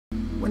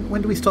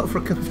When do we stop for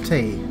a cup of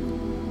tea?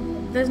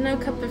 There's no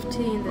cup of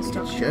tea in this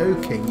document. You're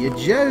joking. You're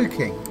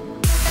joking.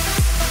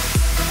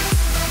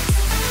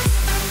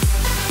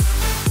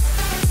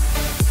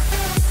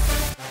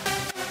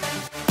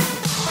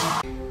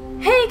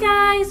 Hey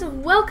guys,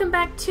 welcome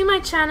back to my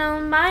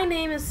channel. My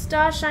name is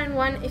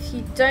StarShine1 if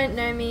you don't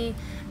know me,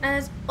 and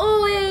as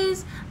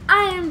always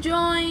I am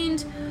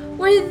joined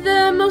with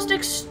the most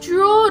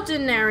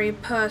extraordinary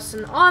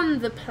person on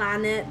the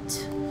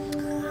planet.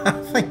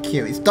 Thank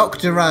you. It's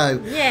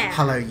Dr.O. Yeah.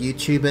 Hello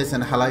YouTubers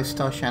and hello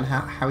StarShine.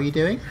 How are you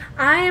doing?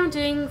 I am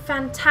doing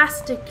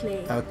fantastically.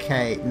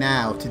 Okay,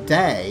 now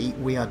today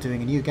we are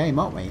doing a new game,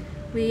 aren't we?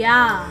 We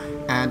are.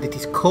 And it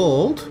is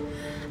called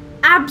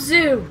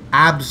Abzu.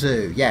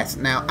 Abzu. Yes.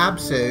 Now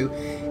Abzu,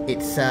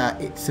 it's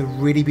a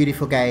really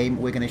beautiful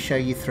game. We're going to show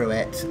you through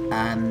it,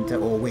 and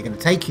or we're going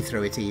to take you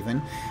through it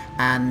even,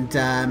 and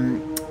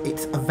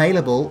it's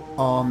available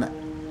on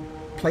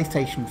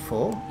PlayStation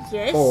 4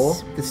 Yes. or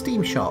the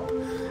Steam shop.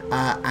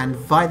 And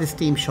via the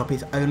Steam shop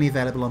is only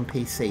available on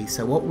PC.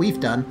 So what we've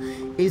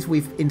done is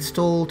we've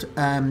installed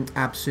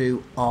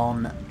Abzu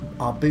on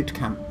our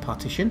bootcamp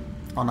partition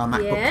on our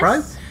MacBook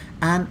Pro,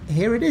 and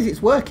here it is.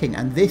 It's working,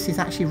 and this is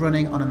actually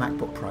running on a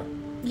MacBook Pro.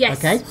 Yes.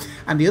 Okay.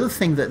 And the other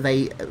thing that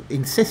they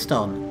insist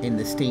on in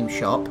the Steam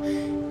shop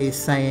is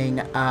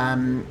saying,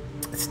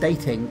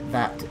 stating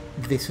that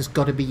this has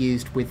got to be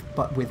used with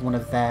one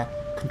of their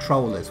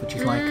controllers, which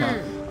is like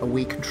a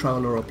Wii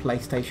controller or a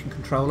PlayStation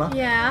controller.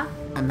 Yeah.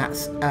 And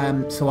that's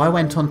so I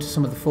went on to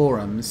some of the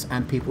forums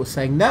and people were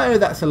saying, no,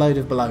 that's a load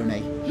of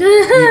baloney.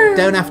 You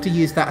don't have to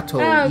use that at all.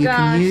 Oh, you gosh.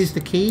 can use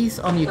the keys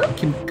on your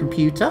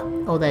computer.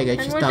 Oh, there you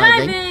go, she's we're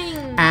diving.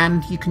 diving.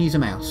 And you can use a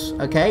mouse,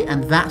 okay?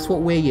 And that's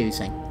what we're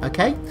using,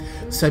 okay?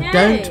 So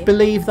don't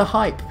believe the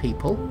hype,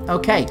 people.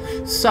 Okay,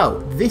 so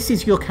this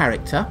is your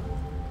character.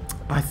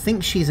 I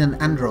think she's an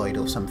android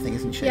or something,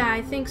 isn't she? Yeah,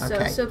 I think so.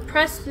 Okay. So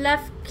press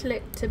left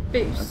click to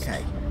boost.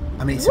 Okay.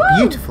 I mean, it's a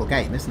beautiful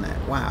game, isn't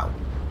it? Wow.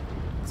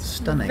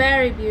 Stunning.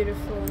 Very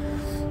beautiful.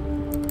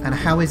 And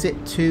how is it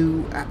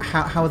to...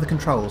 How are the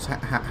controls?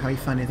 How are you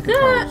finding the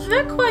controls?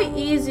 They're quite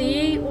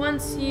easy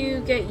once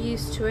you get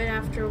used to it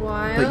after a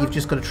while. But you've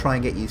just got to try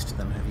and get used to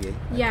them, have you?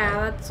 Okay.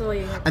 Yeah, that's all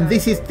you have. And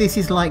this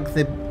is like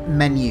the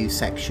menu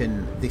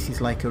section. This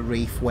is like a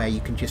reef where you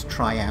can just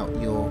try out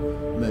your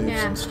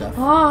moves and stuff.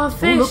 Oh, a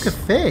fish! Oh, look, a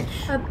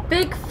fish! A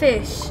big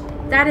fish.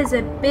 That is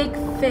a big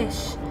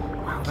fish.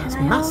 Wow, that's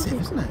massive,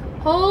 isn't it?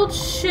 Hold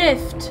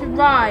shift to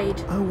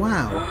ride. Oh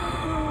wow!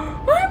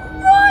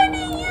 I'm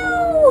riding you!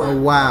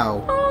 Oh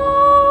wow!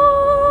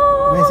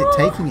 Oh. Where's it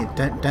taking you?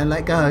 Don't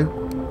let go!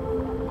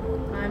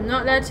 I'm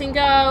not letting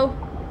go.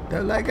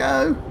 Don't let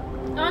go!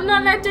 I'm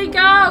not letting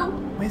go.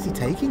 Where's he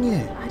taking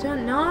you? I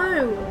don't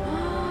know.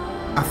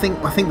 I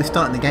think we're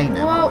starting the game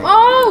now. Whoa! Aren't we?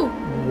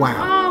 Oh! Wow!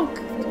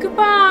 Oh!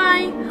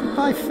 Goodbye.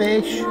 Goodbye,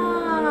 fish.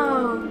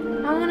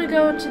 Oh! I want to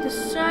go to the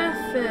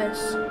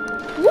surface.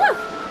 Whoa!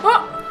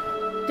 Oh!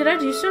 Did I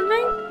do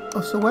something?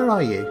 Oh, so where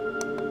are you?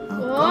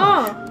 Oh,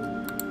 Oh!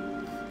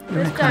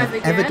 you're in a Let's kind dive of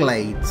again.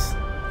 Everglades.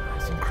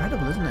 It's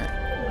incredible, isn't it?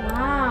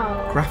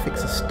 Wow.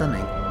 Graphics are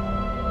stunning.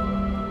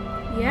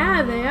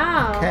 Yeah, they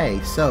are.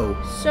 Okay, so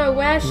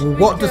where should we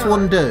what go? does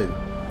one do?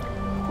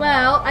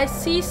 Well, I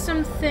see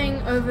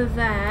something over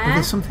there. Oh,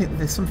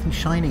 there's something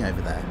shining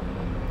over there.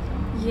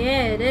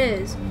 Yeah, it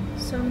is.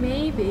 So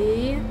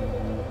maybe.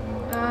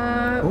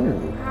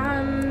 Ooh.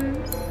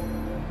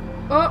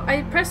 Oh,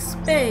 I pressed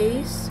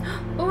space.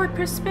 Oh, I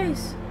pressed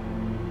space.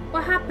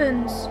 What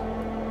happens?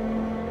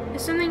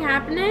 Is something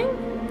happening?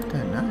 I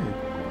don't know.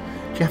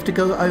 Do you have to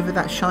go over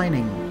that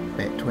shining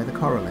bit where the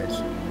coral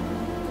is?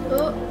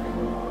 Oh.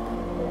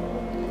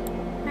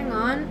 Hang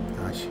on.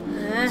 Gosh.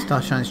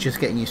 Starshine's just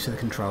getting used to the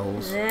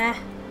controls. There.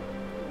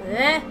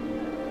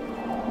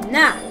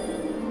 Nah.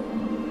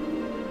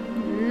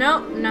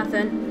 No,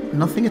 nothing.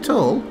 Nothing at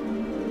all?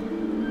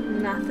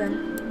 Nothing.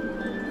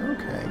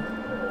 Okay.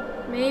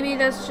 Maybe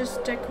that's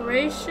just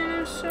decoration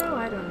or so.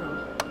 I don't know.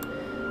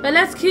 But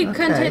let's keep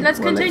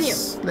continue.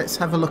 Let's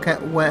have a look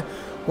at what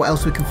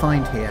else we can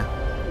find here.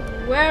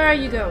 Where are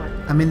you going?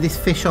 I mean, this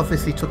fish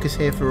obviously took us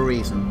here for a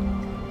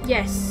reason.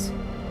 Yes.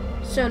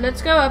 So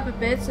let's go up a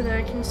bit so that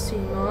I can see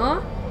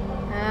more.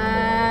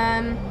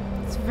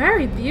 It's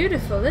very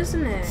beautiful,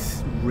 isn't it?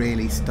 It's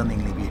really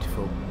stunningly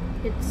beautiful.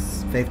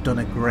 They've done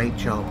a great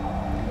job.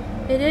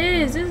 It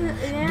is, isn't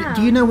it? Yeah.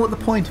 Do you know what the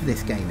point of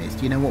this game is?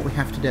 Do you know what we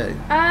have to do?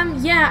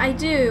 Yeah, I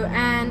do,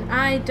 and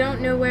I don't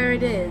know where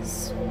it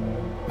is.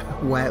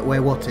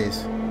 Where what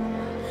is?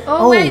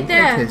 Oh, wait,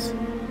 there. It is.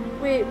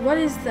 Wait, what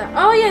is that?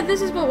 Oh, yeah,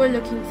 this is what we're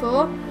looking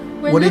for.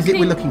 What is it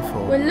we're looking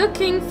for? We're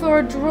looking for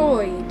a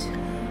droid.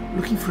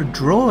 Looking for a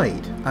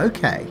droid.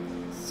 Okay.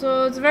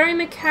 So it's very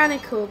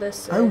mechanical,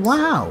 this is. Oh,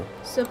 wow.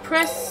 So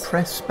press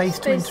space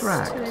to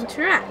interact.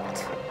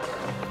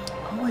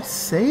 Oh, I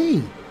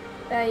see.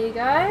 There you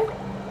go.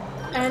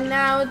 And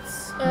now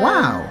it's...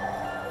 wow.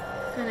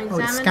 Gonna Oh,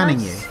 it's examine scanning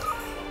us. you.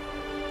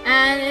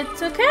 And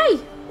it's okay.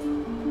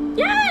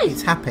 Yay!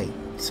 It's happy.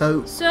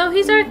 So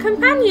he's our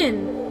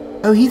companion.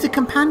 oh, he's a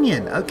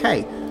companion.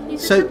 Okay.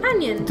 He's So, a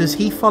companion. does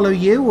he follow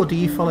you or do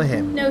you follow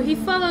him? No, he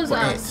follows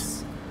What,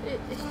 us.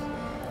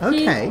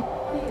 Okay.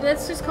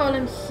 Let's just call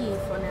him he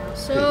for now.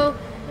 So,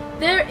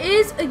 there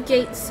is a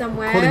gate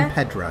somewhere. Call him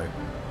Pedro.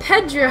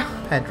 Pedro.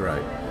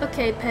 Pedro.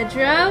 Okay,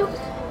 Pedro.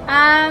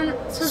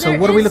 So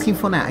what are we looking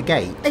for now? A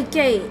gate? A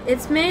gate.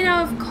 It's made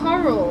of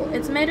coral.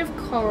 It's made of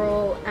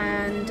coral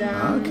and...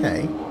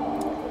 okay.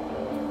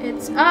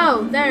 It's...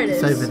 Oh, there it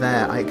is. It's over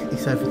there.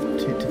 It's over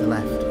to the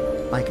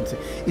left. I can see.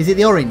 Is it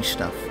the orange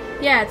stuff?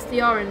 Yeah, it's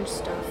the orange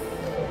stuff.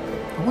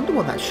 I wonder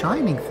what that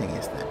shining thing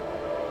is then.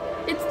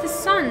 It's the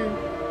sun.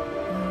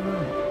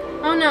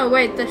 Oh no,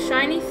 wait, the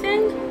shiny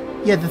thing?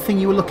 Yeah, the thing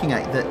you were looking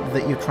at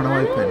that you're trying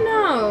to open.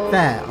 No.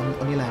 There,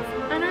 on your left.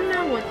 I don't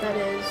know what that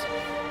is.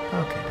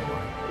 Okay, don't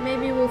worry.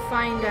 Maybe we'll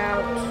find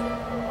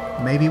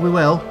out. Maybe we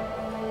will.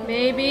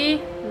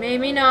 Maybe,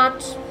 maybe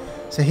not.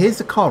 So here's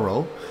the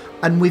coral,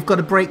 and we've got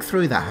to break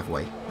through that, have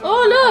we?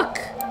 Oh, look!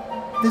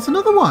 There's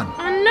another one.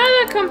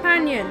 Another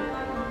companion.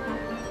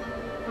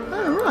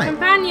 Oh, right.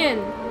 Companion,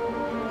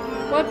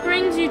 what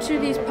brings you to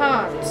these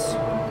parts?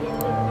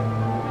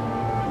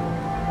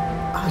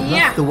 I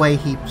love the way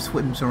he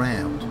swims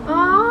around.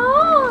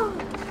 Oh,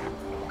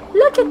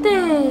 look at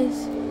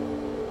this.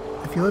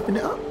 Have you opened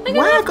it up? Look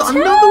Wow, at I've got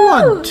two. another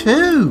one.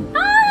 Two.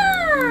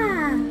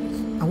 Ah,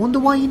 I wonder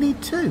why you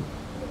need two.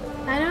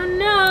 I don't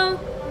know,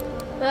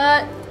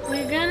 but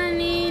we're gonna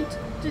need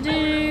to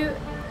do...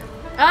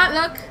 Ah,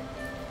 look.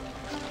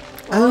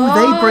 Oh,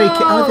 they break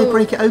it. Oh, they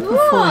break it open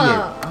Whoa. for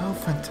you. Oh,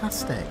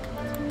 fantastic.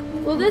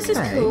 Well, this is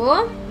Okay.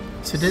 cool.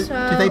 So do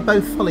they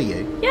both follow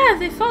you? Yeah,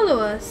 they follow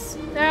us.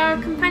 They're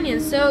our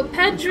companions. So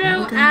Pedro Where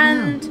are we going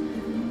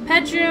and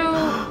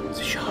Pedro. It's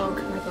a Oh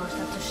shark. my gosh,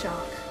 that's a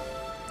shark.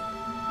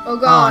 Oh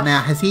gosh. Oh,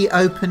 now has he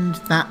opened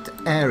that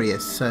area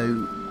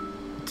so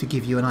to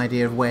give you an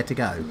idea of where to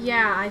go?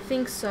 Yeah, I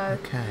think so.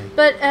 Okay.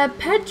 But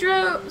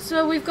Pedro.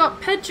 So we've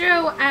got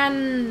Pedro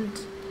and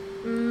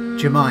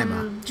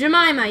Jemima.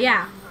 Jemima,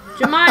 yeah.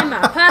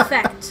 Jemima,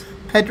 perfect.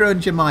 Pedro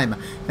and Jemima.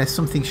 There's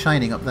something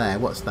shining up there.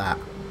 What's that?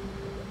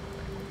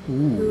 Ooh.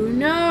 Who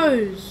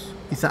knows?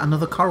 Is that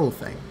another coral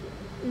thing?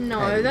 No,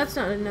 Cave. that's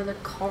not another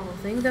coral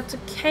thing. That's a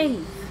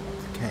cave.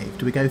 Cave.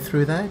 Do we go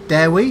through there?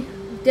 Dare we?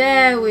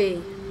 Dare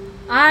we?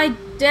 I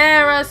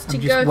dare us to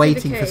I'm go just through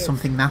waiting the for cave.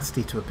 something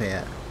nasty to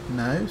appear.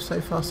 No, so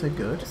far so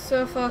good.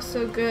 So far,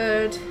 so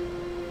good.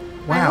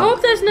 Wow. I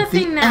hope there's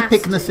nothing the nasty.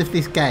 epicness of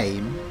this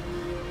game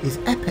is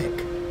epic.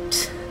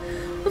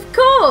 Of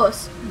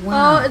course.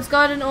 Wow. Oh, it's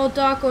gotten all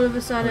dark all of a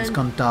Oh, sudden. it's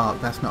gone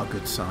dark. That's not a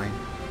good sign.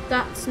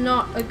 That's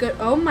not a good...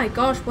 Oh my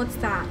gosh, what's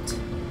that?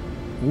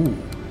 Ooh.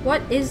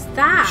 What is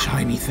that?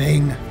 Shiny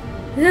thing.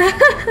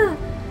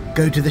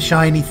 Go to the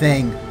shiny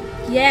thing.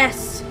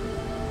 Yes.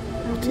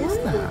 What is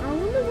that? I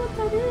wonder what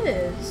that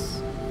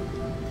is.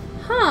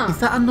 Huh. Is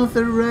that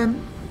another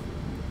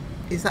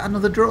Is that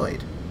another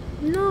droid?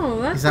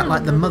 No, that's Is that not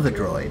like the another mother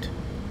droid?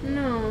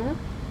 No.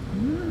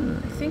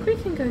 I think we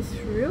can go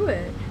through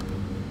it.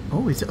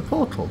 Oh, is it a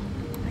portal?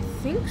 I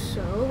think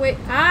so. Wait.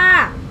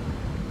 Ah!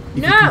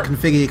 If No! you can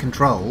configure your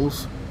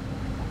controls.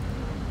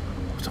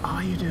 What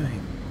are you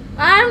doing?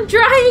 I'm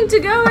trying to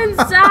go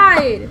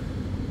inside.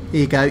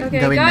 Here you go. You Okay,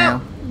 can go in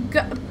now.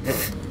 Go.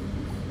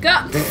 Go.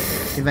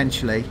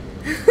 Eventually.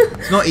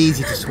 It's not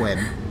easy to swim.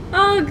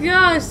 Oh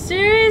gosh,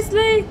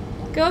 seriously?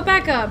 Go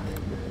back up.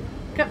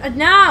 Go,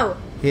 no!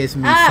 Here's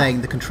me Ah.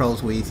 saying the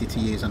controls were easy to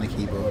use on a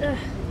keyboard.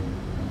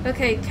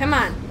 Okay, come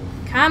on.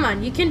 Come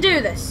on, you can do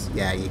this.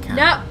 Yeah, you can.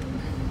 No.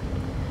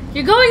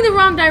 You're going the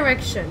wrong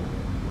direction.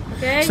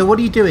 Okay? So what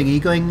are you doing? Are you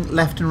going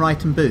left and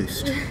right and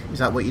boost? Is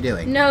that what you're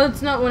doing? No,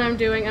 it's not what I'm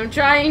doing. I'm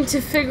trying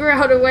to figure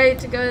out a way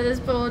to go to this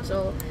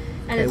portal.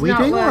 And Okay, it's we're not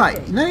doing working.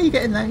 alright. No, you're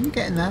getting there. You're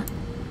getting there.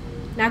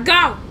 Now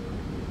go!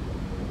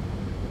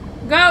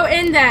 Go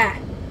in there.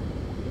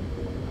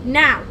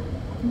 Now.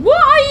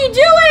 What are you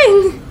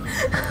doing?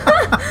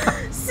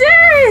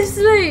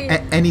 Seriously!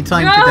 Any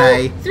time Go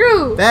today.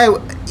 through. There.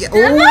 Yeah,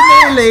 oh,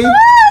 Ah, nearly.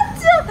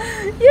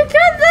 What? You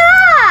cut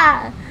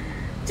that!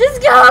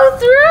 Just go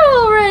through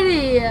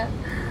already!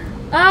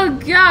 Oh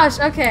gosh,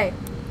 okay.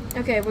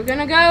 Okay, we're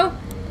gonna go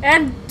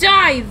and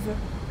dive!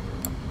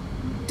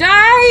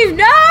 Dive!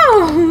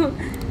 No!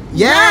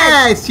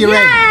 Yes, you're in.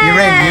 You're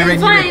in. You're in.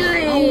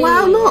 Finally! Oh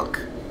wow!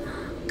 Look.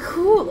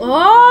 Cool.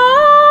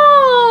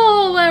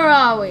 Oh, where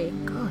are we?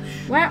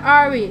 Gosh. Where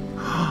are we?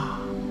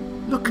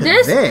 Look at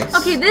this.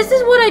 Okay, this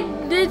is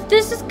what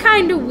this is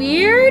kind of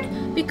weird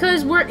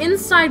because we're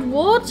inside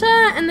water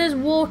and there's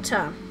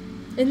water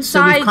inside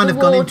So we've kind the of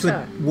gone water. into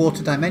a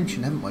water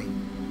dimension, haven't we?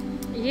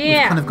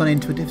 Yeah. We've kind of gone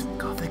into a different.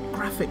 God, the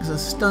graphics are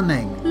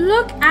stunning.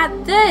 Look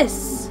at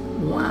this.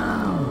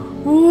 Wow.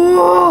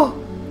 Whoa.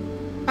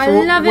 I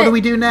love it. What do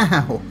we do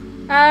now?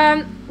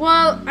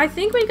 Well, I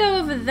think we go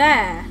over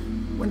there.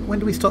 When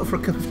do we stop for a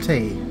cup of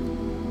tea?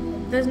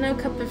 There's no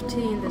cup of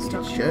tea in this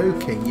You're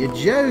document. joking. You're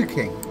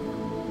joking.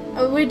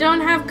 We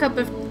don't have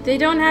they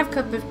don't have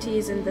cup of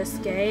teas in this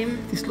game.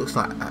 This looks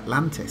like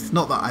Atlantis.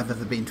 Not that I've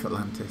ever been to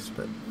Atlantis,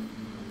 but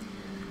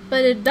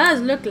But it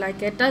does look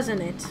like it,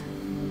 doesn't it?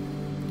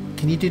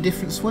 can you do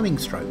different swimming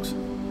strokes?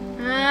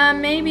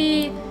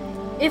 Maybe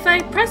If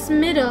I press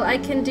middle, I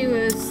can do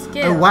a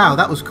skill. Oh wow,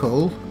 that was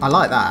cool. I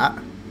like that.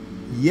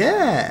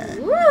 Yeah.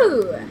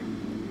 Woo!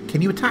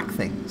 Can you attack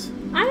things?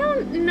 I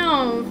don't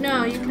know.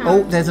 No, you can't.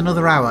 Oh, there's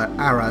another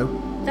arrow.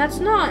 That's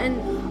not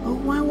an... Oh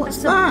wow, what's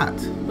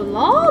That's that?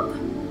 blob?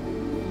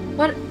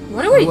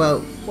 What are we... Well,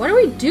 what are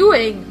we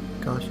doing?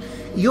 gosh.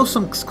 You're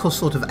some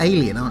sort of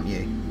alien, aren't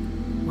you?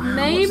 Wow,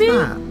 Maybe?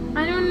 what's that?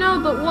 I don't know,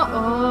 but what...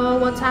 Oh,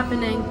 what's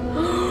happening?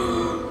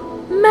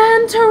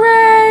 Manta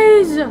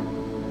rays!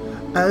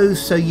 Oh,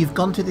 so you've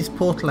gone to this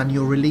portal and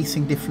you're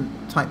releasing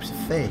different types of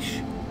fish.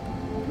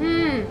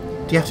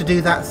 Do you have to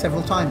do that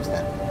several times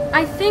then?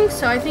 I think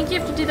so. I think you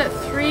have to do that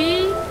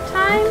 3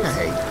 times.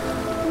 Okay.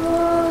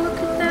 Whoa, look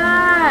at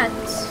that.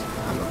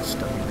 That looks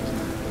stunning, doesn't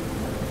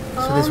it?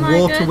 So Oh there's my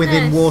water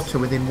within goodness. water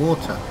within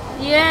water.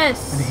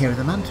 Yes. And here are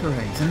the manta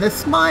rays. And they're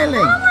smiling.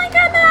 Oh my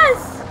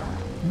goodness.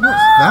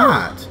 What's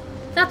that?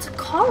 That's a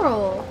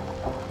coral.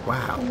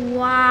 Wow.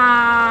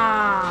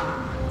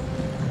 Wow.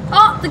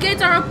 Oh, the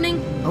gates are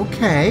opening.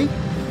 Okay.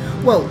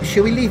 Well,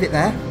 shall we leave it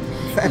there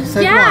for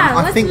episode Yeah, 1?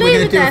 I let's think leave we're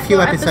going it to do a there few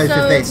for episodes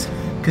of this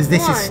because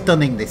this is one.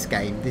 stunning. This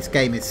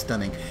game is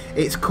stunning.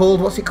 It's called,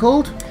 what's it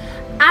called?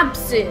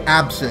 Abzu.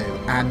 Abzu,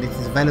 and it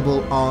is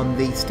available on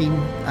the Steam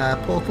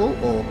portal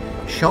or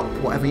shop,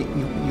 whatever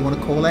you want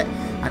to call it,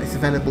 and it's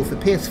available for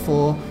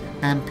PS4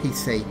 and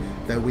PC.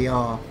 Though we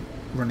are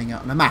running it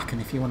on a Mac,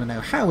 and if you want to know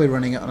how we're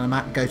running it on a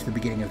Mac, go to the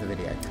beginning of the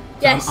video. So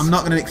Yes. I'm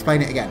not going to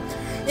explain it again.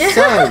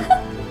 So,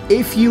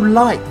 if you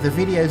like the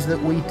videos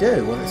that we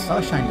do, or that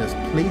StarShine does,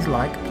 please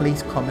like,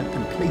 please comment,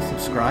 and please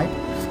subscribe.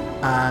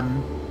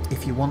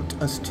 If you want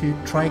us to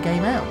try a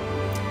game out,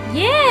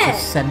 Yeah.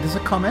 just send us a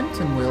comment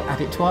and we'll add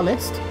it to our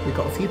list. We've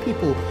got a few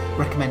people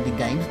recommending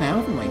games now,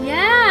 haven't we?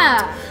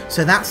 Yeah.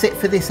 So that's it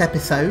for this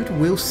episode.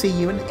 We'll see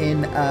you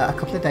in a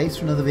couple of days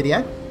for another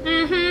video.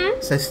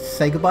 So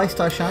say goodbye,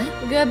 StarShine.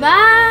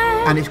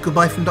 Goodbye. And it's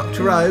goodbye from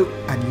Dr.O.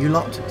 And you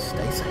lot,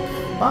 stay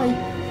safe.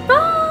 Bye.